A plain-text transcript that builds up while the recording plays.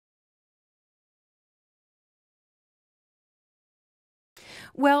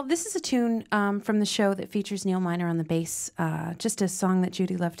Well, this is a tune from the show that features Neil Miner on the bass. Just a song that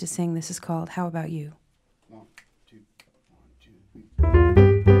Judy loved to sing. This is called How About You? One, two, 1, 2, 3.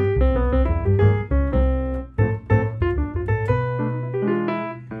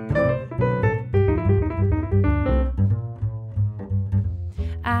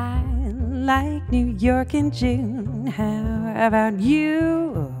 I like New York in June. How about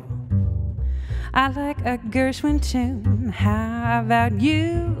you? I like a Gershwin tune. How about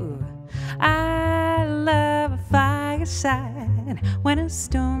you? I love a fireside when a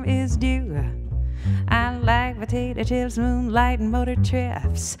storm is due. I like potato chips, moonlight, and motor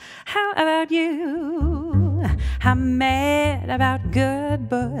trips. How about you? I'm mad about good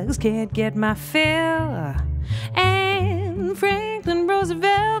books, can't get my fill. And Franklin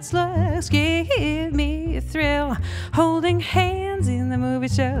Roosevelt's looks give me a thrill. Holding hands in the movie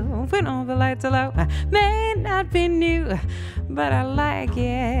show when all the lights are low may not be new, but I like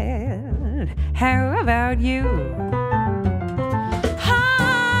it. How about you?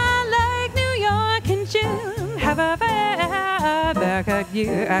 I like New York in June. How about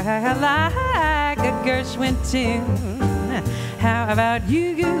you? I like a Gershwin tune. How about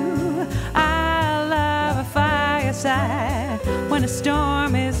you? I love a fireside when a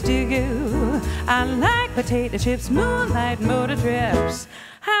storm is due. I like potato chips, moonlight, motor trips.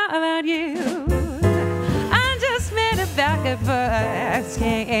 How about you? I just made a bucket, but I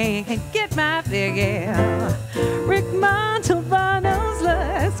can't get my figure. Rick Montalbano's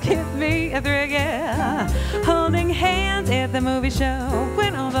looks give me a thrill. Holding hands at the movie show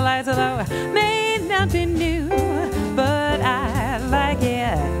when all the lights are low may not be new, but I like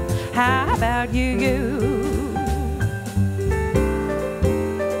it. How about you?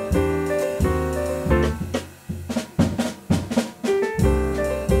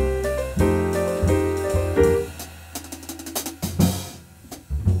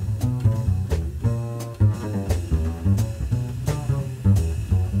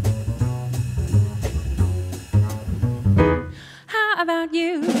 How about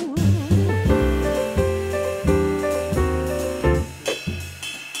you?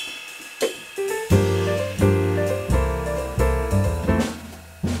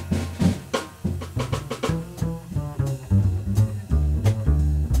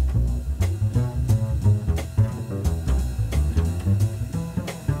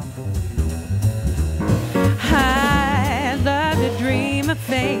 I love to dream of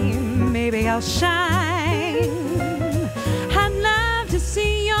fame, maybe I'll shine. I'd love to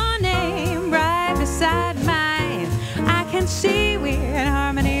see your name right beside mine. I can see we're in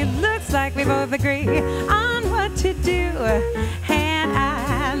harmony, looks like we both agree on what to do, and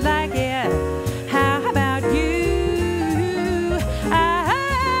I like it. How about you?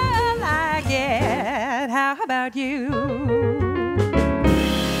 I like it. How about you?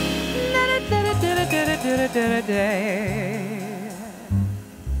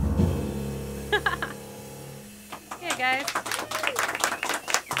 Yeah, guys.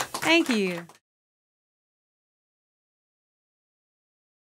 Thank you.